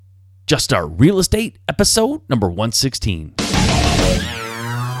Just Our Real Estate, episode number 116.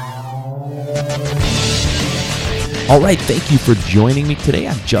 All right, thank you for joining me today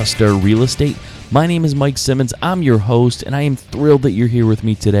on Just Our Real Estate. My name is Mike Simmons. I'm your host, and I am thrilled that you're here with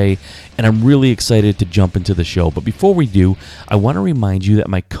me today, and I'm really excited to jump into the show. But before we do, I want to remind you that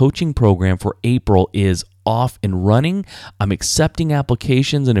my coaching program for April is off and running. I'm accepting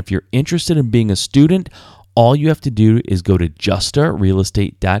applications, and if you're interested in being a student, all you have to do is go to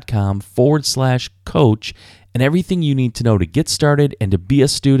juststartrealestate.com/coach, and everything you need to know to get started and to be a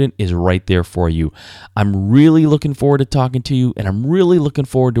student is right there for you. I'm really looking forward to talking to you, and I'm really looking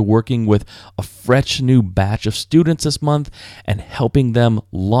forward to working with a fresh new batch of students this month and helping them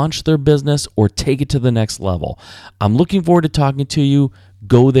launch their business or take it to the next level. I'm looking forward to talking to you.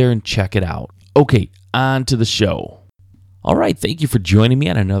 Go there and check it out. Okay, on to the show. All right, thank you for joining me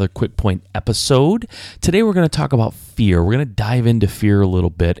on another Quick Point episode. Today we're going to talk about fear. We're going to dive into fear a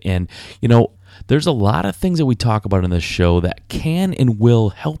little bit. And, there's a lot of things that we talk about in this show that can and will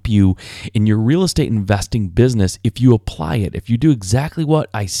help you in your real estate investing business if you apply it. If you do exactly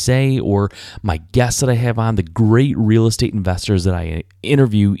what I say, or my guests that I have on, the great real estate investors that I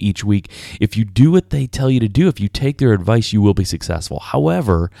interview each week, if you do what they tell you to do, if you take their advice, you will be successful.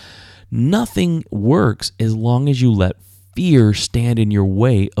 However, nothing works as long as you let fear stand in your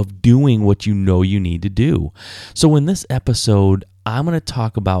way of doing what you know you need to do. So in this episode, I'm going to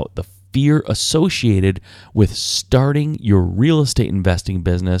talk about the fear associated with starting your real estate investing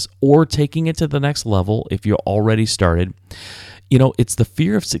business or taking it to the next level if you're already started. It's the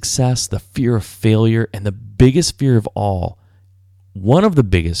fear of success, the fear of failure, and the biggest fear of all, one of the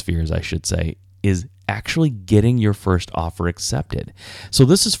biggest fears, I should say, is actually getting your first offer accepted. So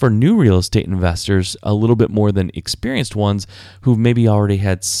this is for new real estate investors, a little bit more than experienced ones who've maybe already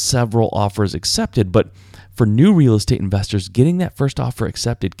had several offers accepted. But for new real estate investors, getting that first offer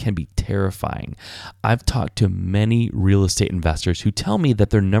accepted can be terrifying. I've talked to many real estate investors who tell me that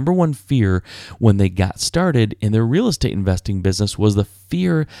their number one fear when they got started in their real estate investing business was the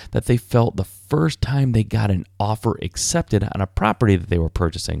fear that they felt the first time they got an offer accepted on a property that they were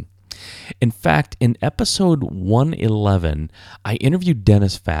purchasing. In fact, in episode 111, I interviewed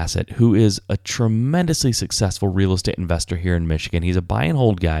Dennis Fassett, who is a tremendously successful real estate investor here in Michigan. He's a buy and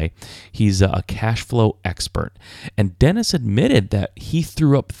hold guy. He's a cash flow expert. And Dennis admitted that he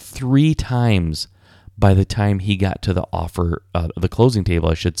threw up 3 times by the time he got to the closing table,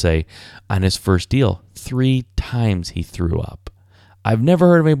 I should say, on his first deal. 3 times he threw up. I've never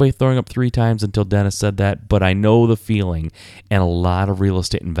heard of anybody throwing up 3 times until Dennis said that, but I know the feeling, and a lot of real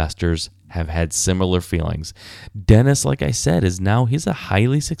estate investors have had similar feelings. Dennis, like I said, he's a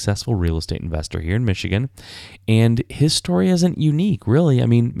highly successful real estate investor here in Michigan, and his story isn't unique, really. I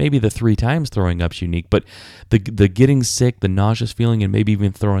mean, maybe the 3 times throwing up's unique, but the getting sick, the nauseous feeling, and maybe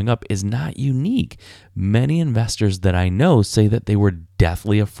even throwing up is not unique. Many investors that I know say that they were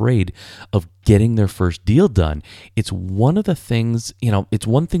deathly afraid of getting their first deal done. It's one of the things, it's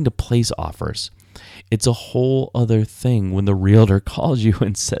one thing to place offers. It's a whole other thing when the realtor calls you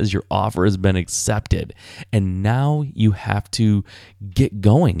and says your offer has been accepted, and now you have to get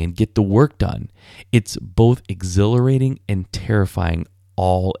going and get the work done. It's both exhilarating and terrifying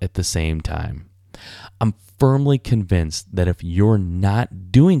all at the same time. I'm firmly convinced that if you're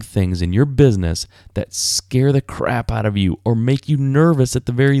not doing things in your business that scare the crap out of you or make you nervous at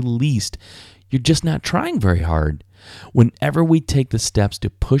the very least, you're just not trying very hard. Whenever we take the steps to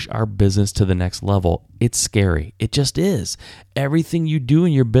push our business to the next level, it's scary. It just is. Everything you do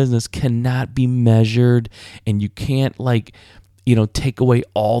in your business cannot be measured, and you can't take away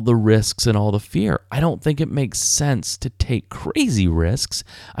all the risks and all the fear. I don't think it makes sense to take crazy risks.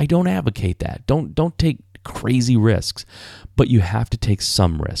 I don't advocate that. Don't take crazy risks, but you have to take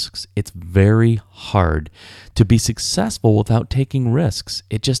some risks. It's very hard to be successful without taking risks.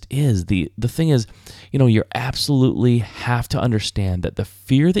 It just is. The thing is, you absolutely have to understand that the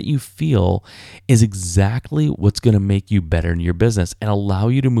fear that you feel is exactly what's going to make you better in your business and allow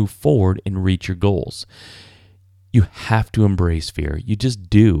you to move forward and reach your goals. You have to embrace fear. You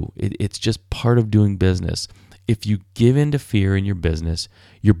just do. It's just part of doing business. If you give in to fear in your business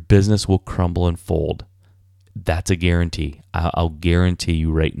will crumble and fold. That's a guarantee. I'll guarantee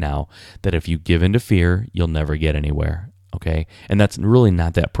you right now that if you give in to fear, you'll never get anywhere. Okay? And that's really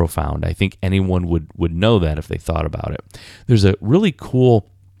not that profound. I think anyone would know that if they thought about it. There's a really cool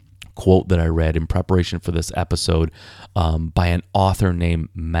quote that I read in preparation for this episode by an author named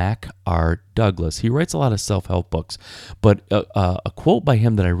Mac R. Douglas. He writes a lot of self-help books, but a quote by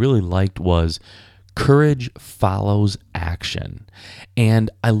him that I really liked was, Courage follows action.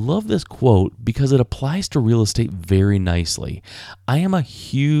 And I love this quote because it applies to real estate very nicely. I am a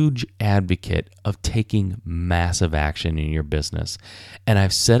huge advocate of taking massive action in your business. And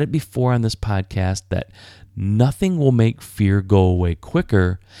I've said it before on this podcast that nothing will make fear go away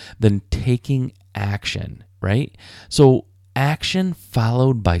quicker than taking action, right? So action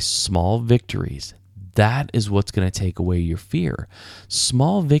followed by small victories. That is what's going to take away your fear.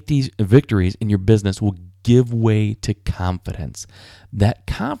 Small victories in your business will give way to confidence. That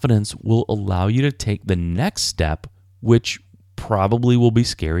confidence will allow you to take the next step, which probably will be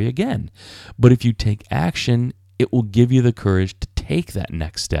scary again. But if you take action, it will give you the courage to take that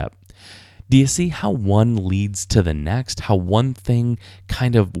next step. Do you see how one leads to the next? How one thing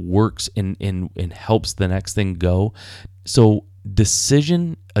kind of works and helps the next thing go? So a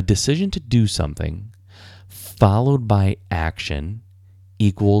decision to do something followed by action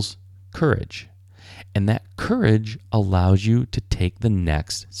equals courage. And that courage allows you to take the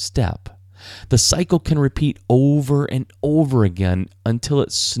next step. The cycle can repeat over and over again until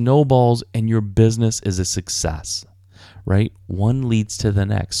it snowballs and your business is a success, right? One leads to the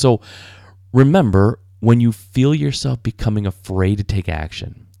next. So remember, when you feel yourself becoming afraid to take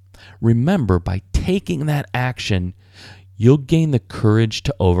action, remember by taking that action, you'll gain the courage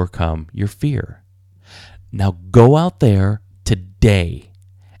to overcome your fear. Now go out there today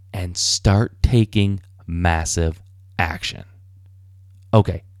and start taking massive action.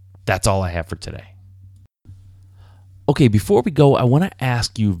 Okay, that's all I have for today. Okay, before we go, I want to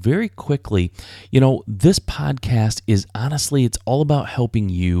ask you very quickly, this podcast is honestly, it's all about helping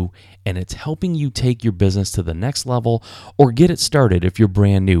you, and it's helping you take your business to the next level or get it started if you're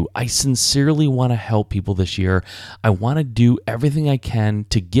brand new. I sincerely want to help people this year. I want to do everything I can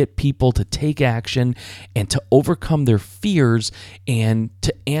to get people to take action and to overcome their fears and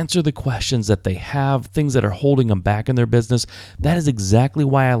to answer the questions that they have, things that are holding them back in their business. That is exactly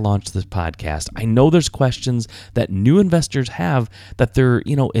why I launched this podcast. I know there's questions that new investors have that they're,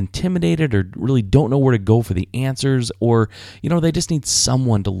 intimidated or really don't know where to go for the answers, or, they just need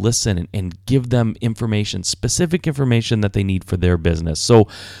someone to listen and give them information, specific information that they need for their business. So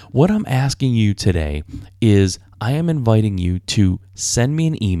what I'm asking you today is I am inviting you to send me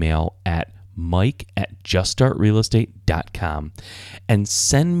an email at mike@juststartrealestate.com and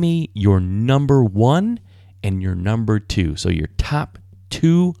send me your number 1 and your number 2. So your top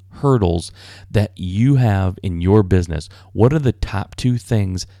 2 hurdles that you have in your business. What are the top 2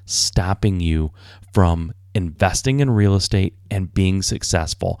 things stopping you from investing in real estate and being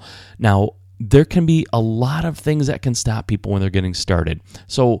successful? Now, there can be a lot of things that can stop people when they're getting started.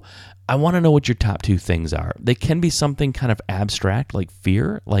 So I want to know what your top 2 things are. They can be something kind of abstract, like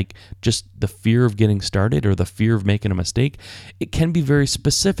fear, like just the fear of getting started or the fear of making a mistake. It can be very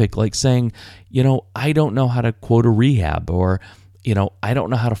specific, like saying, I don't know how to quote a rehab, or I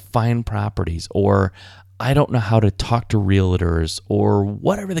don't know how to find properties, or I don't know how to talk to realtors, or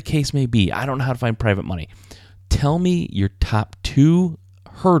whatever the case may be. I don't know how to find private money. Tell me your top 2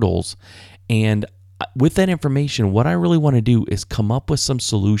 hurdles, and with that information, what I really want to do is come up with some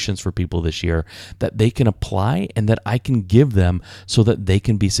solutions for people this year that they can apply and that I can give them so that they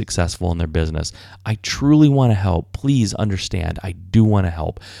can be successful in their business. I truly want to help. Please understand, I do want to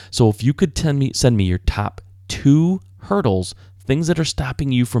help. So if you could send me your top 2 hurdles, things that are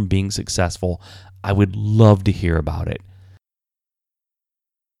stopping you from being successful, I would love to hear about it.